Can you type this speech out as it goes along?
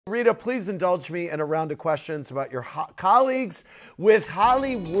Rita, please indulge me in a round of questions about your colleagues with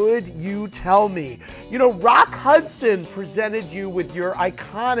Hollywood You Tell Me. You know, Rock Hudson presented you with your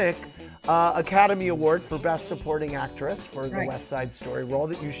iconic Academy Award for Best Supporting Actress for the West Side Story role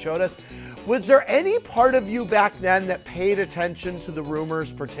that you showed us. Was there any part of you back then that paid attention to the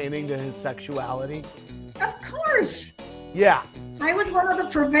rumors pertaining to his sexuality? Of course. Yeah. I was one of the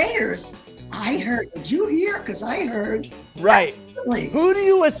purveyors. I heard. Did you hear? Because I heard. Right. Absolutely. Who do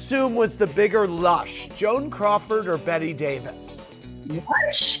you assume was the bigger lush, Joan Crawford or Bette Davis?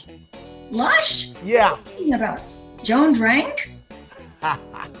 Lush? Lush? Yeah. What are you talking about? Joan drank? I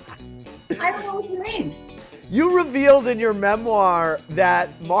don't know what you mean. You revealed in your memoir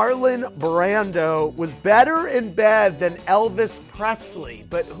that Marlon Brando was better in bed than Elvis Presley,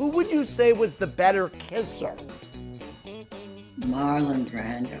 but who would you say was the better kisser? Marlon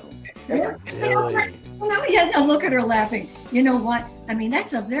Brando. Really? Yeah, I look at her laughing. You know what? I mean,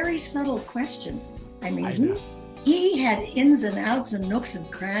 that's a very subtle question. I mean, he had ins and outs and nooks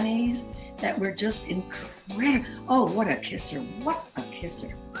and crannies that were just incredible. Oh, what a kisser. What a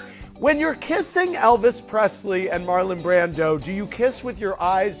kisser. When you're kissing Elvis Presley and Marlon Brando, do you kiss with your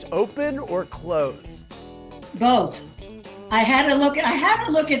eyes open or closed? Both. I had to look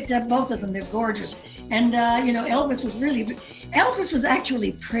at both of them. They're gorgeous. And, you know, Elvis was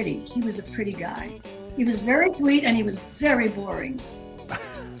actually pretty. He was a pretty guy. He was very sweet and he was very boring.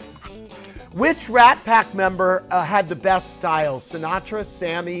 Which Rat Pack member had the best style, Sinatra,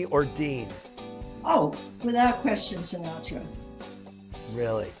 Sammy, or Dean? Oh, without question, Sinatra.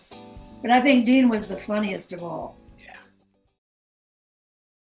 Really? But I think Dean was the funniest of all.